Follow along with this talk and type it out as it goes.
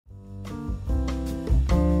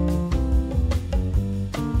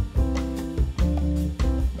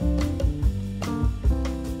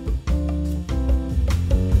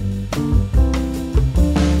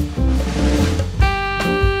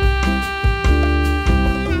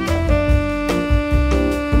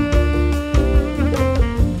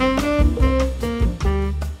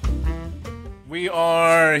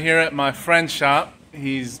my friend's shop.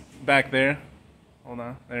 He's back there. Hold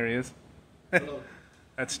on, there he is.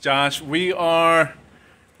 That's Josh. We are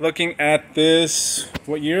looking at this.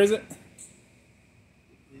 What year is it?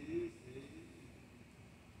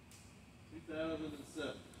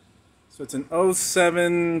 2007. So it's an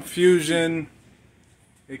 07 Fusion.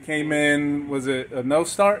 It came in, was it a no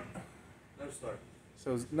start? No start.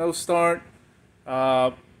 So it's no start.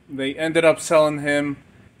 They ended up selling him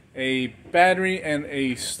a battery and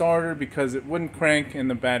a starter because it wouldn't crank and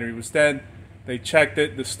the battery was dead. They checked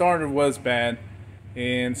it, the starter was bad,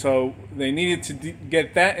 and so they needed to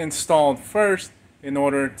get that installed first in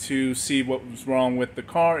order to see what was wrong with the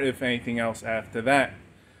car, if anything else after that.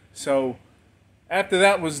 So after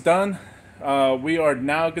that was done, we are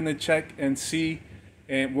now going to check and see,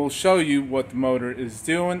 and we'll show you what the motor is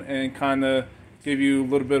doing and kind of give you a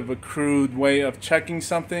little bit of a crude way of checking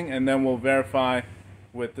something, and then we'll verify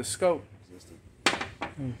with the scope.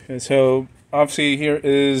 Okay, so obviously here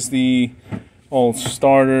is the old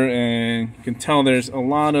starter, and you can tell there's a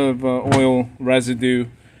lot of oil residue.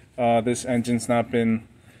 This engine's not been,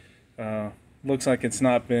 looks like it's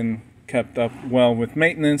not been kept up well with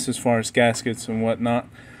maintenance as far as gaskets and whatnot.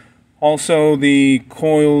 Also, the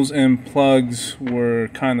coils and plugs were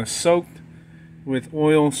kind of soaked with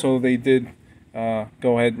oil, so they did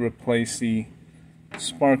go ahead and replace the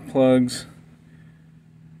spark plugs,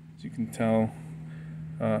 as you can tell,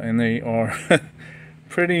 and they are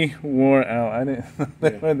pretty wore out. I didn't know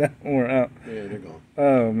they were that wore out. Yeah, they're gone.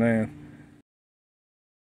 Oh man.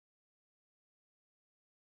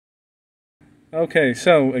 Okay,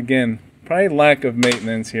 so again, probably lack of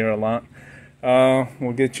maintenance here a lot.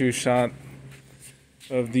 We'll get you a shot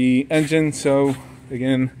of the engine. So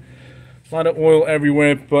again, a lot of oil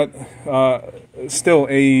everywhere, but still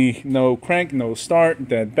a no crank, no start,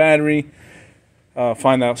 dead battery.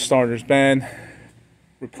 Find out starter's bad,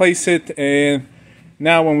 replace it, and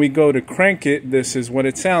now when we go to crank it, this is what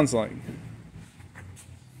it sounds like.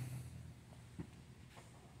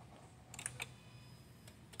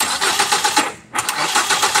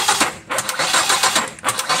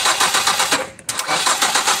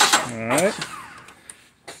 Alright.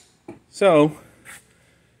 So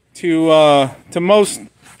to most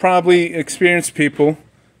probably experienced people,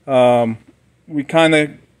 we kind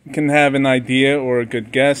of can have an idea or a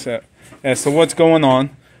good guess as to what's going on,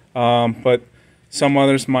 but some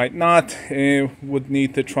others might not and would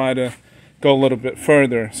need to try to go a little bit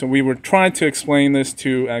further. So we were trying to explain this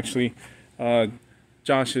to actually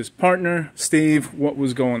Josh's partner, Steve, what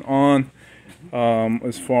was going on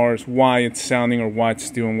as far as why it's sounding or why it's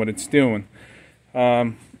doing what it's doing.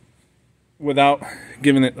 Without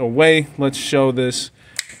giving it away, let's show this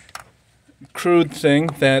crude thing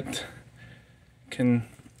that can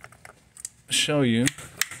show you.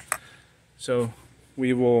 So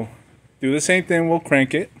we will do the same thing, we'll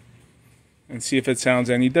crank it and see if it sounds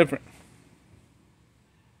any different.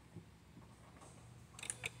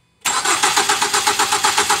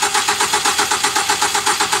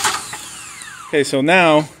 Okay, so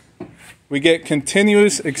now we get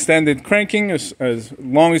continuous extended cranking. As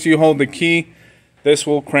long as you hold the key, this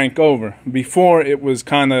will crank over. Before, it was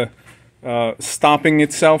kind of stopping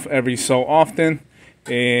itself every so often,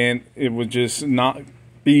 and it would just not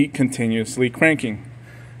be continuously cranking.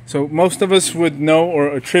 So most of us would know or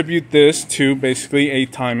attribute this to basically a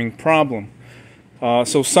timing problem.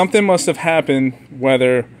 So something must have happened,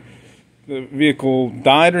 whether the vehicle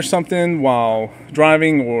died or something while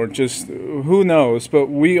driving, or just who knows, but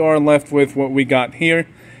we are left with what we got here.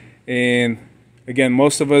 And again,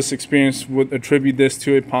 most of us experienced would attribute this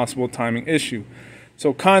to a possible timing issue.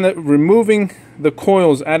 So kind of removing the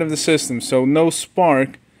coils out of the system, so no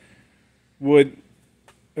spark, would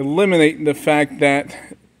eliminate the fact that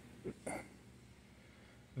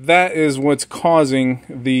that is what's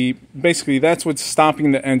causing basically that's what's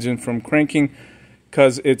stopping the engine from cranking,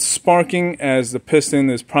 because it's sparking as the piston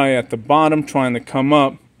is probably at the bottom trying to come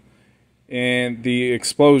up, and the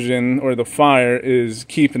explosion or the fire is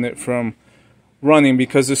keeping it from running,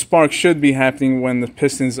 because the spark should be happening when the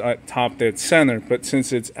piston's at top dead center, but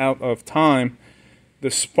since it's out of time, the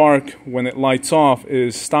spark, when it lights off,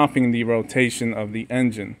 is stopping the rotation of the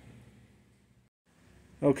engine.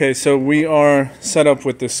 Okay, so we are set up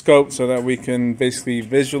with the scope so that we can basically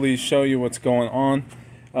visually show you what's going on.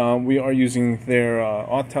 We are using their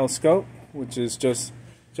Autel scope, which is just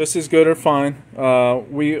as good or fine.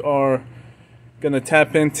 We are going to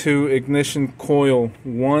tap into ignition coil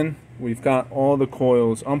 1. We've got all the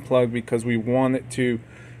coils unplugged because we want it to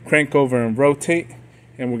crank over and rotate,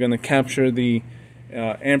 and we're going to capture the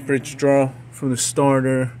amperage draw from the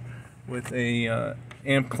starter with a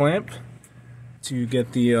amp clamp. to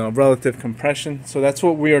get the relative compression. So that's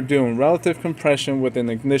what we are doing, relative compression with an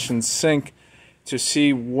ignition sync to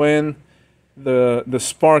see when the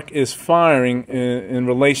spark is firing in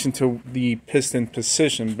relation to the piston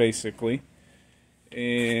position, basically.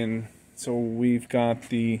 And so we've got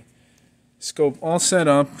the scope all set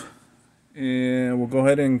up, and we'll go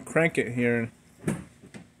ahead and crank it here.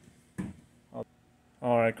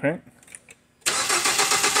 Alright, crank.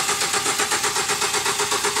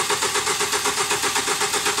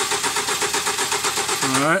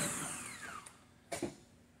 Alright.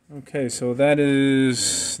 Okay, so that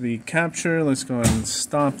is the capture. Let's go ahead and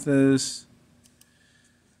stop this.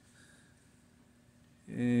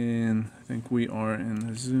 And I think we are in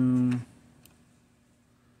the zoom.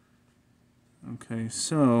 Okay,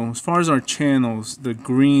 so as far as our channels, the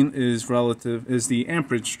green is the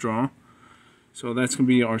amperage draw. So that's going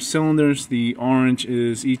to be our cylinders. The orange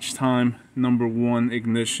is each time number 1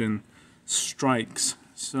 ignition strikes.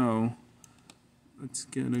 So let's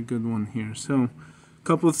get a good one here. So a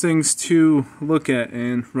couple of things to look at,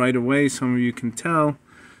 and right away some of you can tell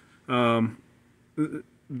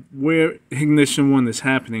where ignition 1 is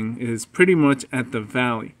happening is pretty much at the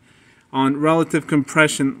valley. On relative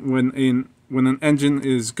compression, when an engine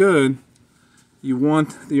is good, you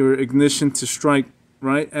want your ignition to strike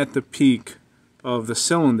right at the peak of the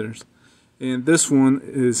cylinders, and this one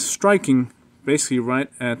is striking basically right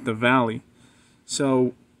at the valley.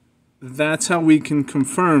 So that's how we can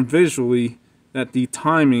confirm visually that the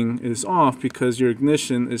timing is off, because your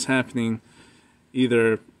ignition is happening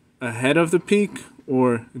either ahead of the peak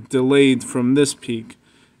or delayed from this peak.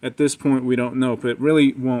 At this point we don't know, but it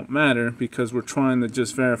really won't matter because we're trying to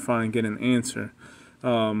just verify and get an answer.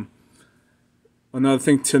 Another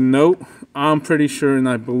thing to note, I'm pretty sure, and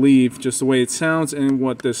I believe just the way it sounds and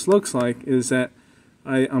what this looks like, is that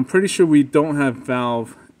I'm pretty sure we don't have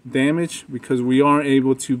valve damage because we are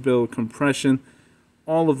able to build compression.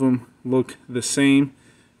 All of them look the same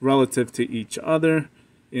relative to each other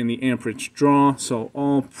in the amperage draw, so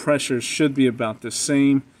all pressures should be about the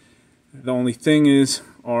same. The only thing is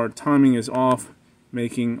our timing is off,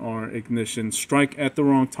 making our ignition strike at the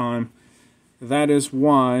wrong time. That is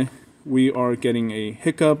why we are getting a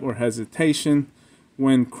hiccup or hesitation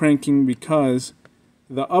when cranking, because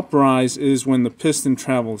the uprise is when the piston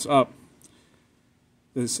travels up.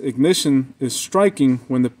 This ignition is striking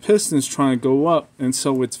when the piston is trying to go up, and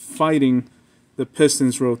so it's fighting the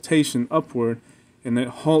piston's rotation upward, and it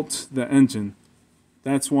halts the engine.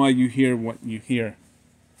 That's why you hear what you hear.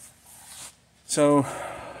 So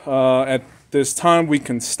at this time we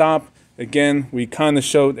can stop. Again, we kind of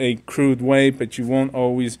showed a crude way, but you won't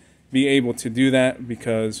always be able to do that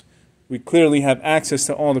because we clearly have access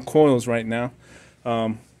to all the coils right now.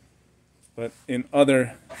 But in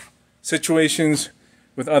other situations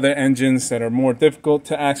with other engines that are more difficult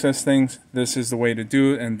to access things, this is the way to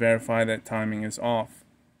do it and verify that timing is off.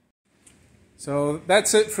 So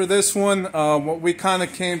that's it for this one. What we kind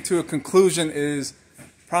of came to a conclusion is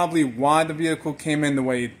probably why the vehicle came in the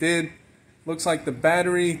way it did. Looks like the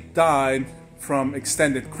battery died from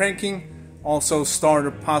extended cranking. Also, starter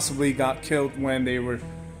possibly got killed when they were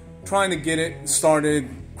trying to get it started,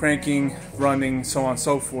 cranking, running, so on and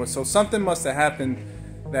so forth. So something must have happened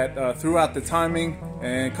that throughout the timing,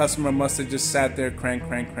 and customer must have just sat there, crank,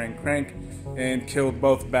 and killed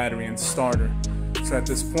both battery and starter. So at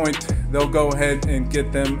this point, they'll go ahead and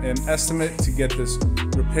get them an estimate to get this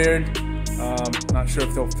repaired. Not sure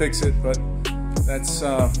if they'll fix it, but that's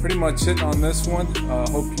pretty much it on this one.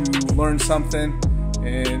 Hope you learned something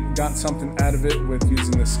and got something out of it with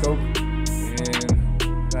using the scope,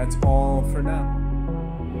 and that's all for now.